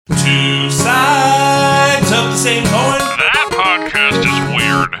Two sides of the same coin. That podcast is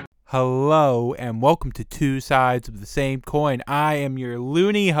weird. Hello, and welcome to Two Sides of the Same Coin. I am your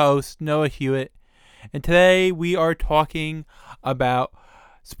loony host, Noah Hewitt, and today we are talking about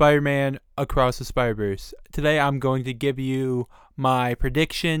Spider-Man Across the Spider-Verse. Today I'm going to give you my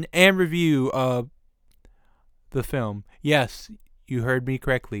prediction and review of the film. Yes, you heard me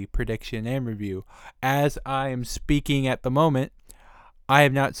correctly, prediction and review. As I am speaking at the moment, I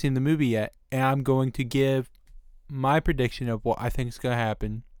have not seen the movie yet, and I'm going to give my prediction of what I think is going to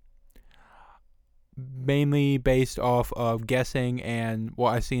happen, mainly based off of guessing and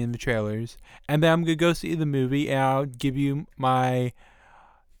what I see in the trailers. And then I'm going to go see the movie, and I'll give you my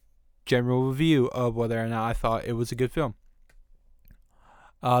general review of whether or not I thought it was a good film.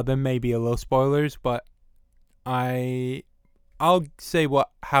 There may be a little spoilers, but I'll say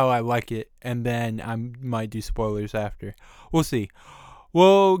how I like it, and then I might do spoilers after. We'll see.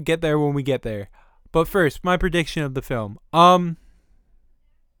 We'll get there when we get there. But first, my prediction of the film. I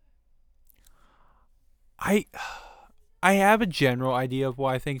have a general idea of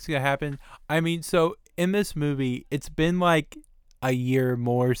what I think is going to happen. I mean, so in this movie, it's been like a year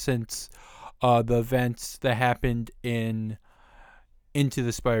more since the events that happened in Into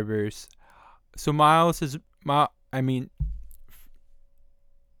the Spider-Verse. So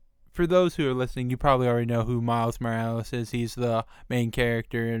for those who are listening, you probably already know who Miles Morales is. He's the main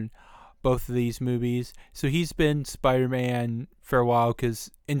character in both of these movies. So he's been Spider-Man for a while because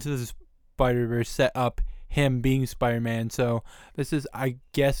Into the Spider-Verse set up him being Spider-Man. So this is, I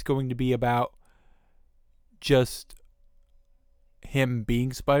guess, going to be about just him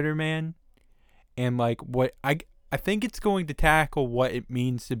being Spider-Man. And like what I think it's going to tackle what it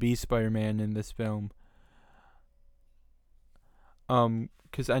means to be Spider-Man in this film.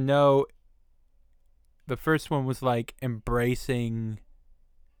 Because I know the first one was like embracing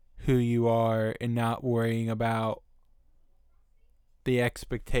who you are and not worrying about the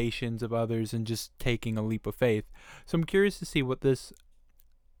expectations of others and just taking a leap of faith. So I'm curious to see what this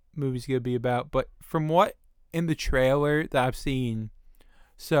movie's going to be about. But from what in the trailer that I've seen,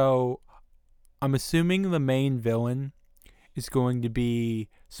 so I'm assuming the main villain is going to be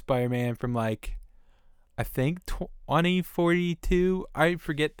Spider-Man from like, I think 2042. I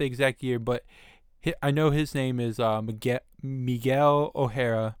forget the exact year, but I know his name is Miguel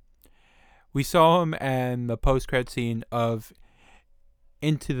O'Hara. We saw him in the post-credit scene of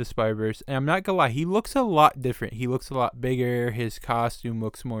Into the Spider-Verse, and I'm not gonna lie, he looks a lot different. He looks a lot bigger. His costume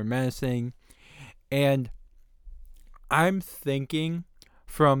looks more menacing, and I'm thinking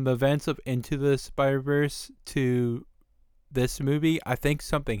from the events of Into the Spider-Verse to this movie, I think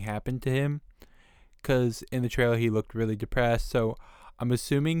something happened to him. Because in the trailer he looked really depressed, so I'm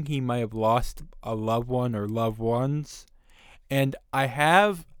assuming he might have lost a loved one or loved ones. And I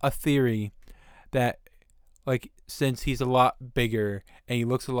have a theory that, like, since he's a lot bigger and he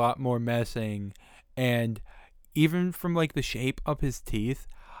looks a lot more menacing, and even from like the shape of his teeth,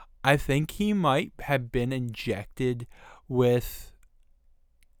 I think he might have been injected with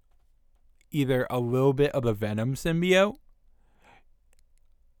either a little bit of the Venom symbiote.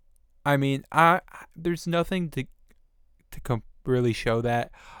 I mean, there's nothing to really show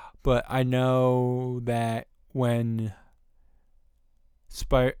that, but I know that when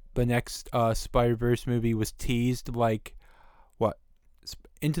the next Spider-Verse movie was teased, like,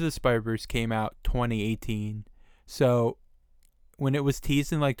 Into the Spider-Verse came out 2018, so when it was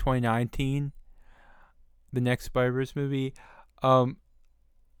teased in like 2019, the next Spider-Verse movie, I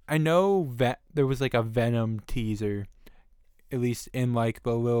know that there was like a Venom teaser, at least in like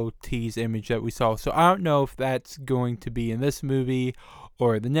the little tease image that we saw. So I don't know if that's going to be in this movie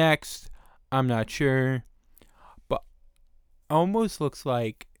or the next. I'm not sure. But almost looks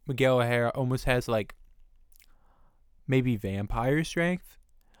like Miguel O'Hara almost has like maybe vampire strength.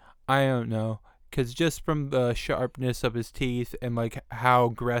 I don't know. Because just from the sharpness of his teeth and like how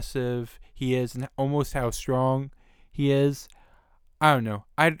aggressive he is and almost how strong he is, I don't know.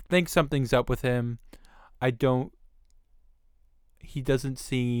 I think something's up with him. He doesn't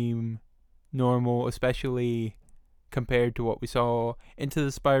seem normal, especially compared to what we saw Into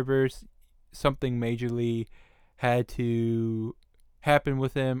the Spider-Verse. Something majorly had to happen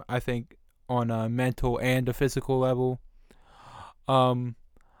with him, I think, on a mental and a physical level. And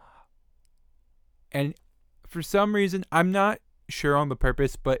for some reason, I'm not sure on the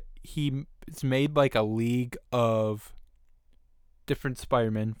purpose, but he's made like a league of different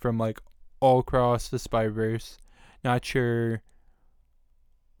Spider-Men from like all across the Spider-Verse. Not sure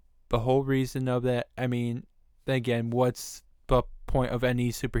the whole reason of that. I mean, again, what's the point of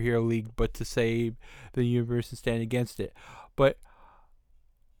any superhero league but to save the universe and stand against it? But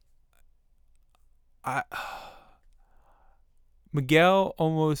I Miguel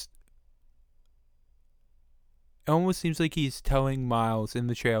almost seems like he's telling Miles in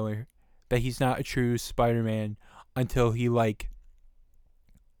the trailer that he's not a true Spider-Man until he like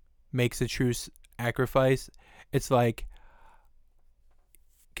makes a true sacrifice. It's like,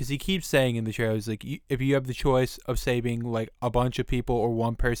 because he keeps saying in the trailer, he's like, if you have the choice of saving like a bunch of people or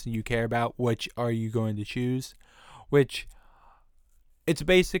one person you care about, which are you going to choose? Which it's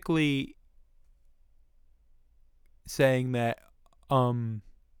basically saying that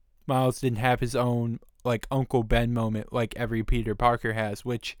Miles didn't have his own like Uncle Ben moment like every Peter Parker has,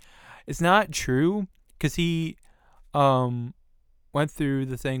 which is not true because he went through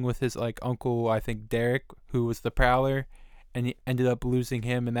the thing with his like uncle, I think Derek, who was the Prowler, and he ended up losing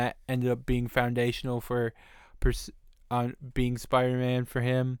him, and that ended up being foundational for being Spider-Man for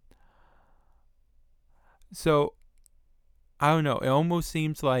him. So I don't know. It almost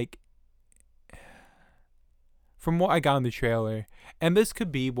seems like, from what I got in the trailer, and this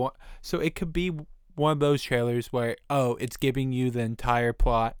could be one. So it could be one of those trailers where it's giving you the entire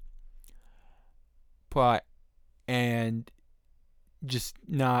plot, and just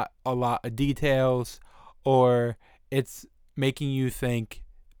not a lot of details, or it's making you think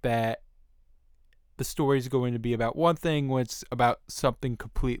that the story is going to be about one thing when it's about something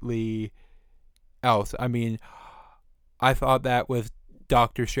completely else. I mean, I thought that with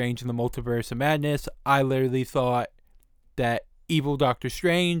Doctor Strange and the Multiverse of Madness, I literally thought that evil Doctor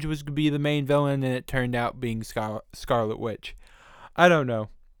Strange was going to be the main villain, and it turned out being Scarlet Witch. I don't know.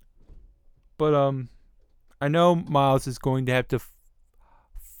 But I know Miles is going to have to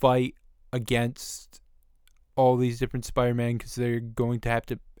fight against all these different Spider-Man because they're going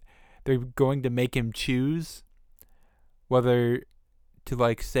to make him choose whether to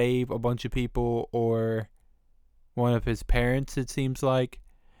like save a bunch of people or one of his parents, it seems like.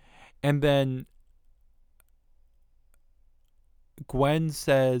 And then Gwen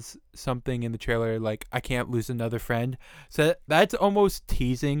says something in the trailer like, I can't lose another friend. So that's almost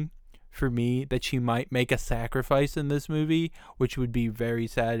teasing for me that she might make a sacrifice in this movie, which would be very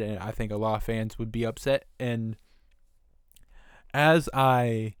sad, and I think a lot of fans would be upset. And as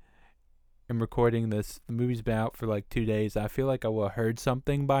I am recording this, the movie's been out for like 2 days. I feel like I will have heard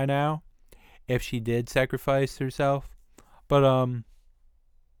something by now if she did sacrifice herself. But I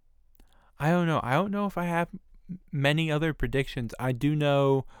don't know. I don't know if I have many other predictions. I do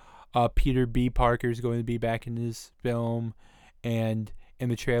know Peter B. Parker is going to be back in this film, and in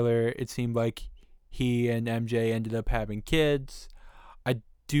the trailer it seemed like he and MJ ended up having kids. I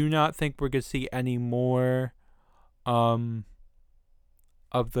do not think we're going to see any more of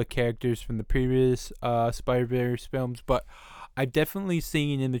the characters from the previous Spider-Verse films, but I've definitely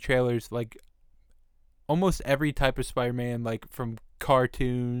seen in the trailers like almost every type of Spider-Man, like from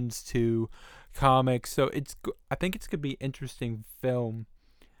cartoons to comics. So I think it's gonna be an interesting film.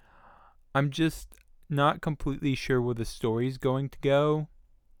 I'm just not completely sure where the story's going to go,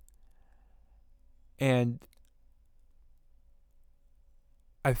 and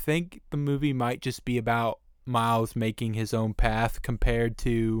I think the movie might just be about Miles making his own path compared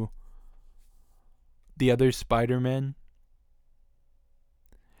to the other Spider-Men,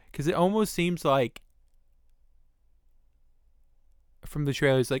 because it almost seems like from the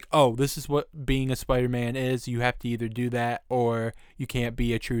trailers like, this is what being a Spider-Man is. You have to either do that or you can't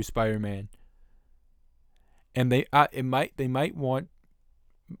be a true Spider-Man. And they might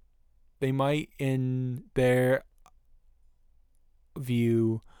in their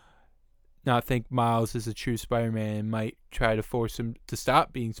view not think Miles is a true Spider-Man and might try to force him to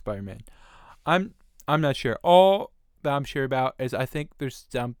stop being Spider-Man. I'm not sure. All that I'm sure about is I think there's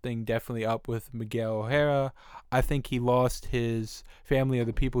something definitely up with Miguel O'Hara. I think he lost his family or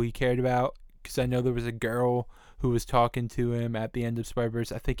the people he cared about, because I know there was a girl who was talking to him at the end of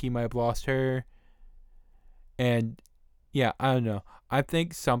Spider-Verse. I think he might have lost her. And yeah, I don't know. I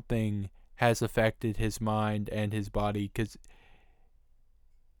think something has affected his mind and his body, because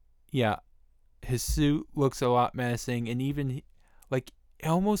yeah, his suit looks a lot menacing, and even like it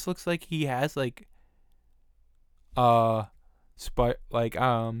almost looks like he has like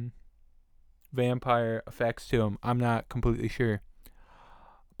vampire effects to him. I'm not completely sure,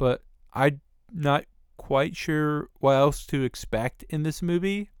 but I'm not quite sure what else to expect in this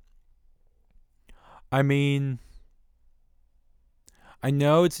movie. I mean, I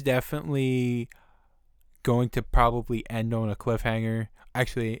know it's definitely going to probably end on a cliffhanger.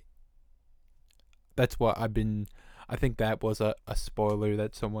 Actually, that's what I think that was a spoiler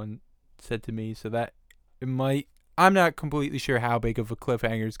that someone said to me, so that it might. I'm not completely sure how big of a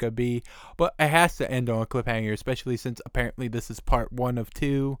cliffhanger it's going to be, but it has to end on a cliffhanger, especially since apparently this is part 1 of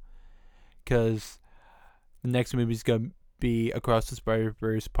 2, because the next movie's gonna be Across the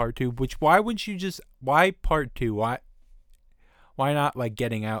Spider-Verse Part 2. Which, why Part 2? Why not like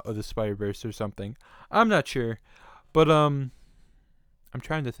Getting Out of the Spider-Verse or something? I'm not sure, but I'm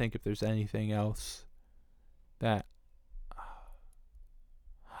trying to think if there's anything else that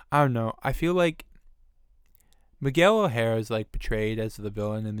I don't know. I feel like Miguel O'Hara is like portrayed as the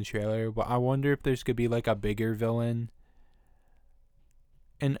villain in the trailer, but I wonder if there's gonna be like a bigger villain.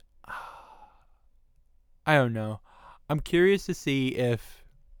 And I don't know. I'm curious to see if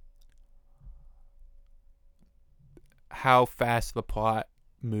how fast the plot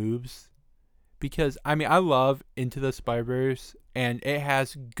moves, because I mean I love Into the Spider-Verse and it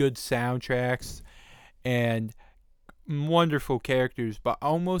has good soundtracks and wonderful characters, but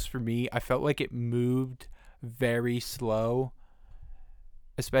almost for me I felt like it moved very slow,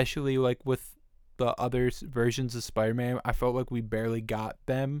 especially like with the other versions of Spider-Man. I felt like we barely got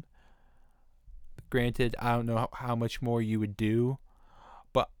them. Granted, I don't know how much more you would do,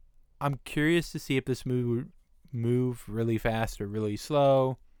 but I'm curious to see if this movie would move really fast or really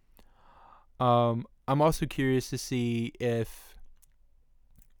slow. I'm also curious to see if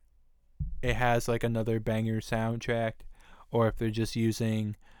it has like another banger soundtrack or if they're just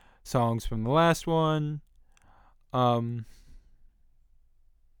using songs from the last one.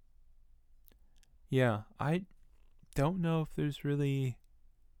 Yeah, I don't know if there's really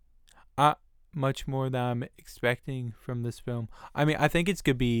much more that I'm expecting from this film. I mean, I think it's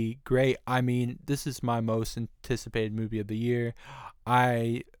gonna be great. I mean, this is my most anticipated movie of the year.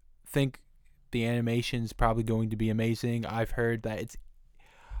 I think the animation is probably going to be amazing. I've heard that it's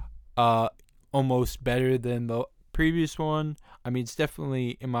almost better than the previous one. I mean, it's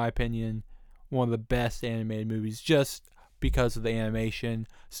definitely, in my opinion, one of the best animated movies just because of the animation.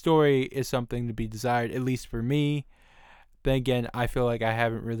 Story is something to be desired, at least for me. Then again, I feel like I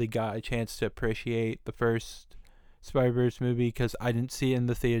haven't really got a chance to appreciate the first Spider-Verse movie because I didn't see it in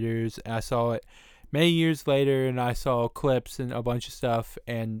the theaters. I saw it many years later, and I saw clips and a bunch of stuff,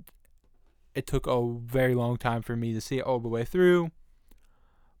 and it took a very long time for me to see it all the way through.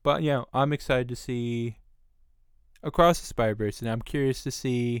 But yeah, I'm excited to see Across the Spider-Verse, and I'm curious to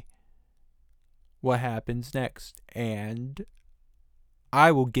see what happens next. And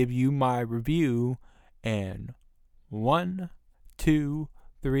I will give you my review and 1, 2,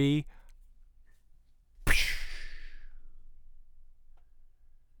 3.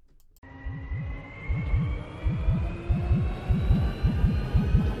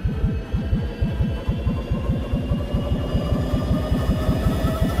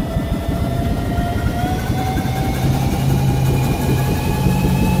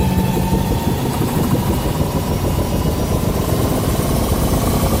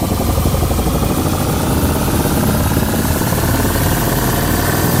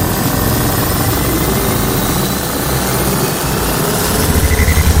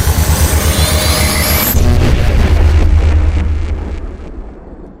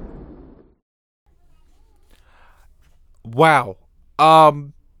 Wow.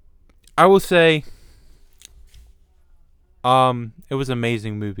 I will say, it was an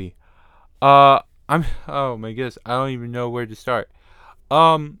amazing movie. Oh my goodness, I don't even know where to start.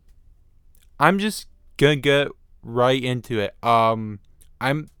 Um, I'm just gonna get right into it.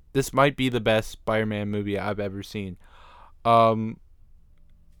 This might be the best Spider-Man movie I've ever seen. Um,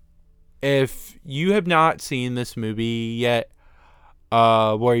 if you have not seen this movie yet,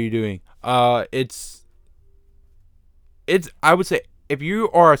 what are you doing? It's I would say if you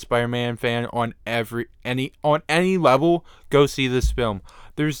are a Spider-Man fan on any level, go see this film.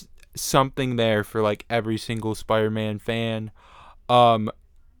 There's something there for like every single Spider-Man fan. Um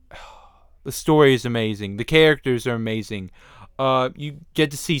the story is amazing. The characters are amazing. You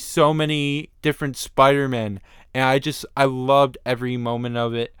get to see so many different Spider-Men, and I loved every moment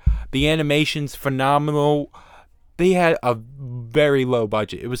of it. The animation's phenomenal. They had a very low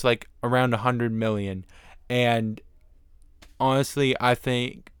budget. It was like around 100 million, and honestly, I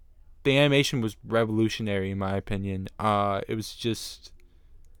think the animation was revolutionary in my opinion. It was just,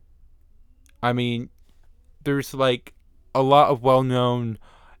 I mean, there's like a lot of well-known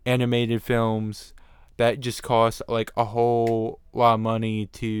animated films that just cost like a whole lot of money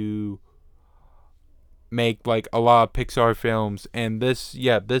to make, like a lot of Pixar films, and this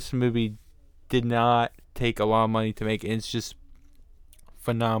movie did not take a lot of money to make, and it's just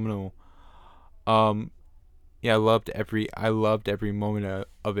phenomenal. Um, yeah, I loved every moment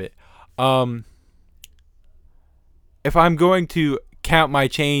of it. Um, if I'm going to count my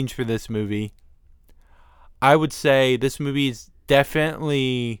change for this movie, I would say this movie is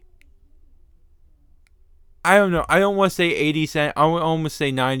definitely I don't know. I don't want to say 80 cent. I would almost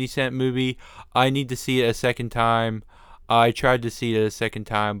say 90 cent movie. I need to see it a second time. I tried to see it a second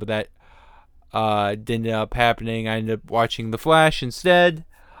time, but that didn't end up happening. I ended up watching The Flash instead.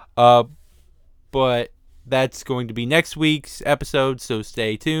 But that's going to be next week's episode, so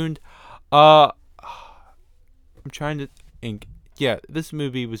stay tuned. I'm trying to think. Yeah, this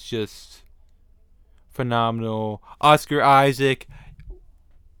movie was just phenomenal. Oscar Isaac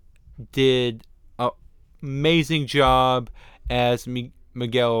did an amazing job as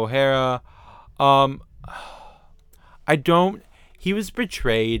Miguel O'Hara. He was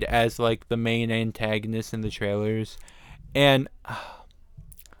portrayed as like the main antagonist in the trailers, and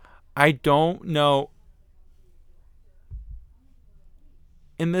I don't know.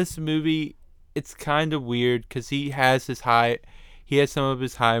 In this movie, it's kind of weird because he has some of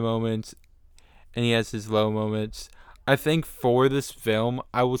his high moments, and he has his low moments. I think for this film,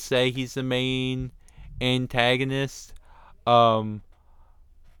 I will say he's the main antagonist.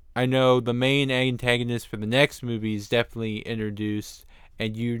 I know the main antagonist for the next movie is definitely introduced,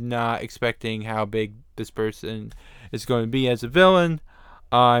 and you're not expecting how big this person is going to be as a villain.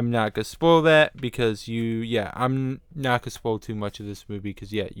 I'm not going to spoil that because I'm not going to spoil too much of this movie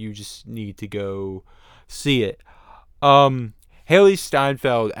because, you just need to go see it. Haley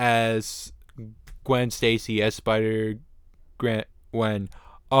Steinfeld as Gwen Stacy, as Spider-Gwen.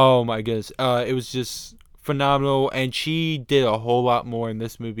 Oh my goodness. It was just phenomenal, and she did a whole lot more in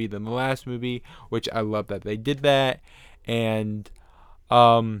this movie than the last movie, which I love that they did that. And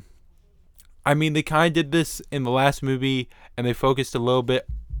they kind of did this in the last movie, and they focused a little bit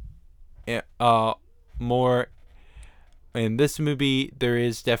more. In this movie, there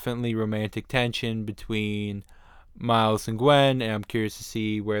is definitely romantic tension between Miles and Gwen, and I'm curious to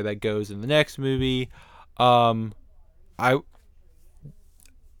see where that goes in the next movie. I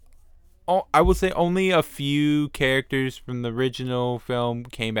would say only a few characters from the original film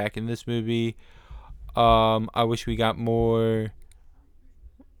came back in this movie. I wish we got more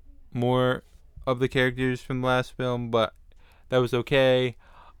of the characters from the last film, but that was okay.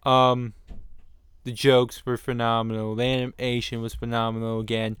 The jokes were phenomenal. The animation was phenomenal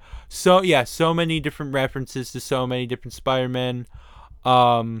again. So many different references to so many different Spider-Men.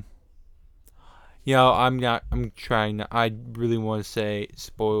 I'm trying to. I really want to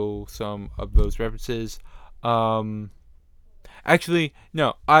spoil some of those references. Actually,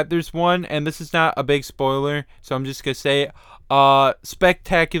 no. There's one, and this is not a big spoiler, so I'm just gonna say it.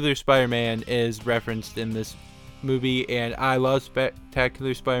 Spectacular Spider-Man is referenced in this movie, and I love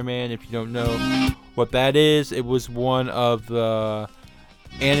Spectacular Spider-Man. If you don't know what that is, it was one of the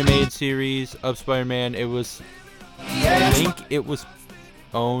animated series of Spider-Man. I think it was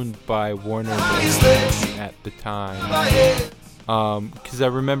owned by Warner Bros. At the time, because I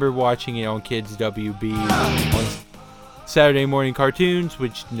remember watching it on Kids WB on Saturday morning cartoons,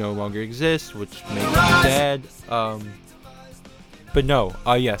 which no longer exist, which makes me sad. But no,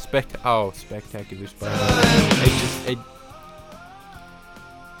 Spectacular Spider-Man.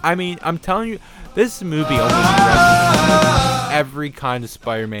 I'm telling you, this movie almost references every kind of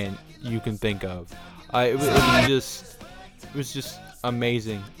Spider-Man you can think of. It was just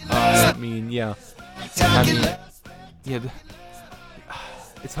amazing. It's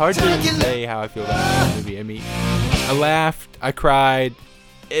hard to say how I feel about this movie. I laughed, I cried,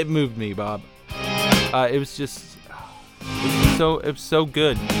 it moved me, Bob. It was so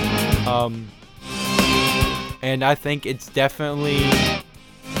good. And I think it's definitely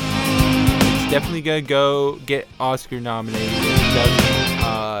gonna go get Oscar nominated. If it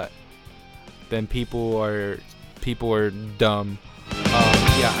doesn't, then people are dumb.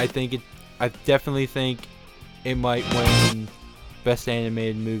 I definitely think it might win Best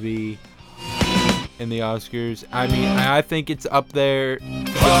Animated Movie in the Oscars. I think it's up there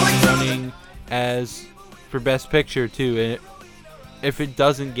running as for Best Picture too. And if it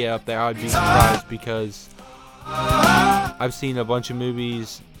doesn't get up there, I'd be surprised because I've seen a bunch of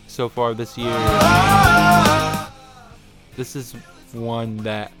movies so far this year. This is one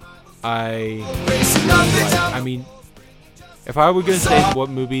that I really like. If I were going to say what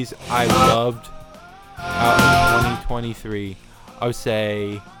movies I loved out in 2023, I would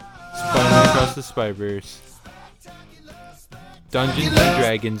say Spider-Man Across the Spider-Verse, Dungeons and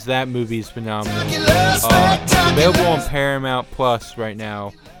Dragons. That movie is phenomenal. It's available on Paramount Plus right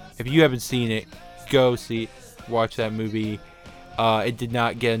now. If you haven't seen it, go watch that movie. It did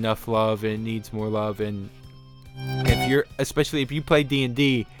not get enough love, and it needs more love. And especially if you play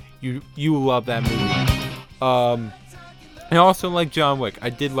D&D, you will love that movie. And also like John Wick. I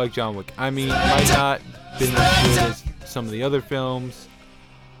did like John Wick. It might not been as good as some of the other films.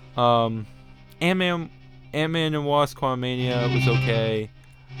 Ant-Man Ant-Man and Wasp: Quantumania was okay.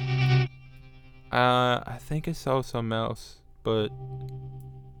 I think I saw something else, but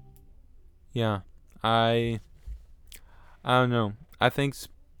yeah, I don't know. I think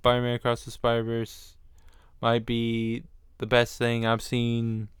Spider-Man Across the Spider-Verse might be the best thing I've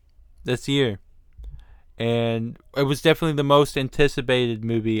seen this year. And it was definitely the most anticipated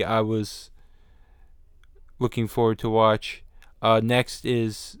movie I was looking forward to watch. Next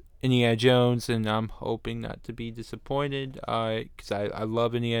is Indiana Jones, and I'm hoping not to be disappointed because I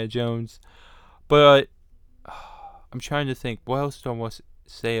love Indiana Jones. But I'm trying to think, what else do I want to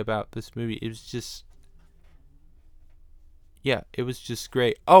say about this movie? It was just, yeah, it was just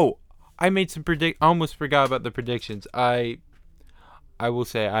great. Oh, I made some I almost forgot about the predictions. I will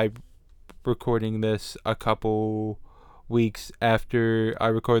say I'm recording this a couple weeks after I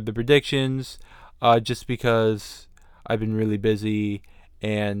record the predictions, just because I've been really busy,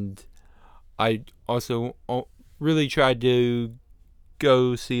 and I also really tried to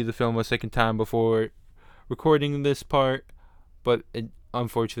go see the film a second time before recording this part, but it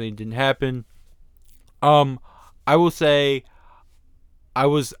unfortunately didn't happen. I will say I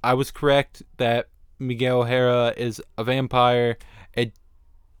was correct that Miguel O'Hara is a vampire. It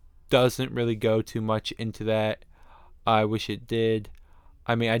doesn't really go too much into that. I wish it did.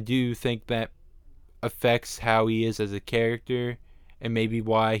 I mean, I do think that affects how he is as a character, and maybe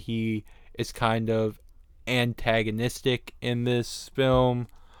why he is kind of antagonistic in this film.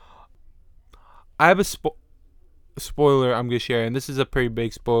 I have a spoiler I'm going to share, and this is a pretty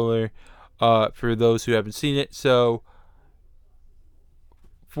big spoiler for those who haven't seen it. So,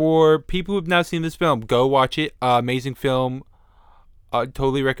 for people who have not seen this film, go watch it. Amazing film.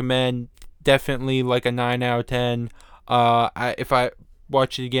 Totally recommend. Definitely like a 9 out of 10. If I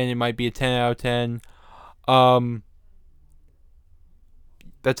watch it again, it might be a 10 out of 10.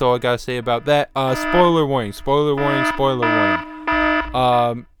 That's all I gotta say about that. Spoiler warning. Spoiler warning. Spoiler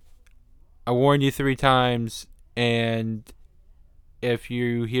warning. I warned you 3 times, and if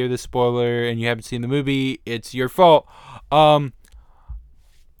you hear the spoiler and you haven't seen the movie, it's your fault.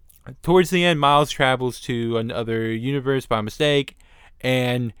 Towards the end, Miles travels to another universe by mistake,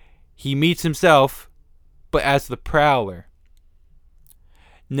 and he meets himself, but as the Prowler.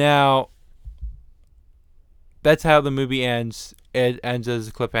 Now, that's how the movie ends. It ends as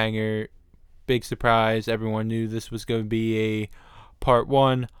a cliffhanger. Big surprise. Everyone knew this was going to be a part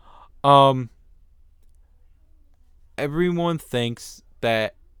 1. Everyone thinks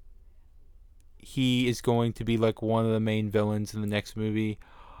that he is going to be like one of the main villains in the next movie.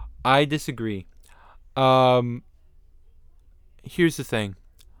 I disagree. Here's the thing.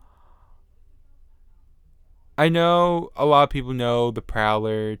 I know a lot of people know the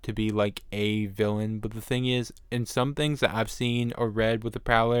Prowler to be like a villain, but the thing is, in some things that I've seen or read with the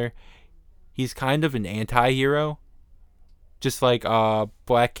Prowler, he's kind of an anti-hero. Just like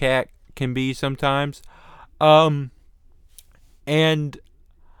Black Cat can be sometimes. And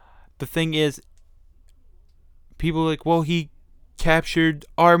the thing is, people are like, well, he captured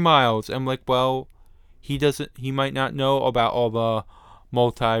our Miles. I'm like, well, he might not know about all the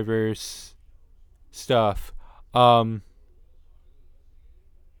multiverse stuff.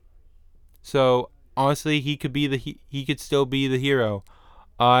 So honestly, he could still be the hero.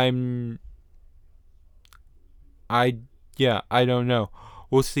 I don't know.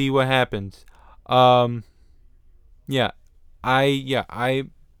 We'll see what happens. Yeah,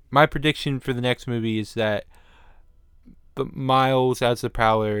 my prediction for the next movie is that the Miles as the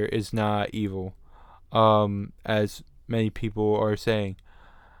Prowler is not evil, as many people are saying.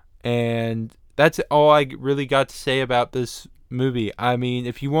 And that's all I really got to say about this movie. I mean,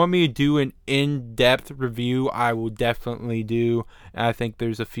 if you want me to do an in-depth review, I will definitely do. And I think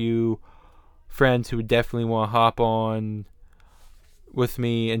there's a few friends who would definitely want to hop on with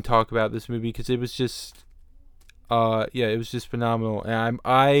me and talk about this movie, because it was just, it was just phenomenal. And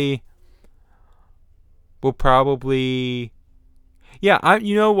I will probably,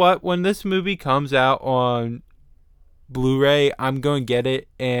 you know what? When this movie comes out on Blu-ray, I'm going to get it,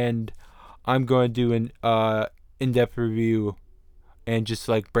 and I'm going to do an in-depth review and just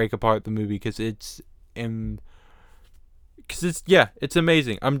like break apart the movie, because it's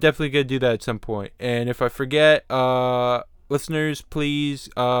amazing. I'm definitely going to do that at some point. And if I forget, listeners, please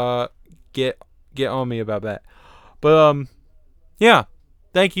get on me about that. But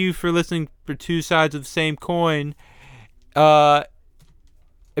thank you for listening for Two Sides of the Same Coin.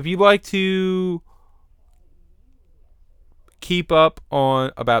 If you'd like to keep up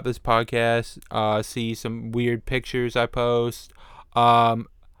on about this podcast, see some weird pictures I post,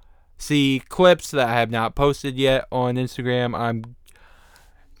 see clips that I have not posted yet on Instagram, I'm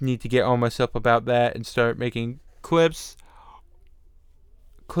need to get on myself about that and start making clips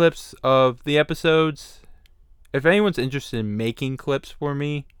of the episodes. If anyone's interested in making clips for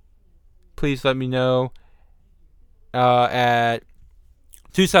me, please let me know at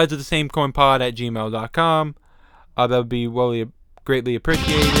twosidesofthesamecoinpod@gmail.com. That would be greatly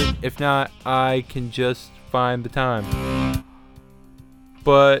appreciated. If not, I can just find the time.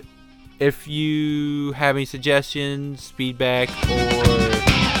 But if you have any suggestions, feedback, or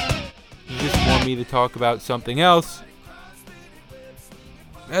you just want me to talk about something else,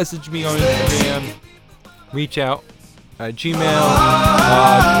 message me on Instagram, reach out at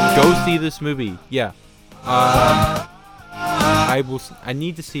Gmail, go see this movie. Yeah. I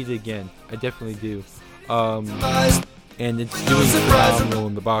need to see it again. I definitely do. And it's doing phenomenal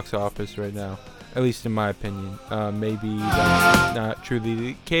in the box office right now, at least in my opinion. Maybe that's not truly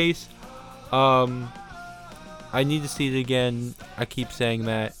the case. I need to see it again. I keep saying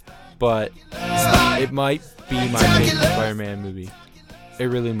that, but it might be my favorite Spider-Man movie. It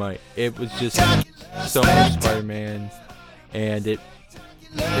really might. It was just so much Spider-Man, and it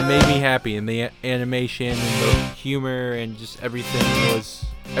made me happy. And the animation and the humor and just everything was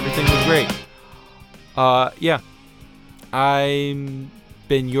great. Yeah. I've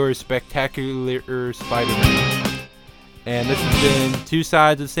been your spectacular Spider-Man, and this has been Two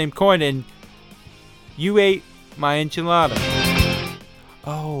Sides of the Same Coin, and you ate my enchilada.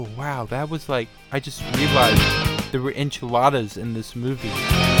 Oh wow, that was like, I just realized there were enchiladas in this movie.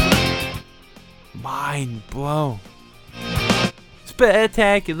 Mind blown.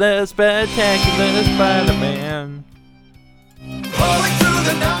 Spectacular Spider-Man. Falling through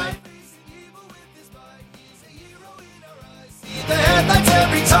the night, facing evil with his might. He's a hero in our eyes. See the headlights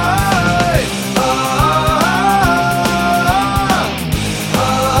every time.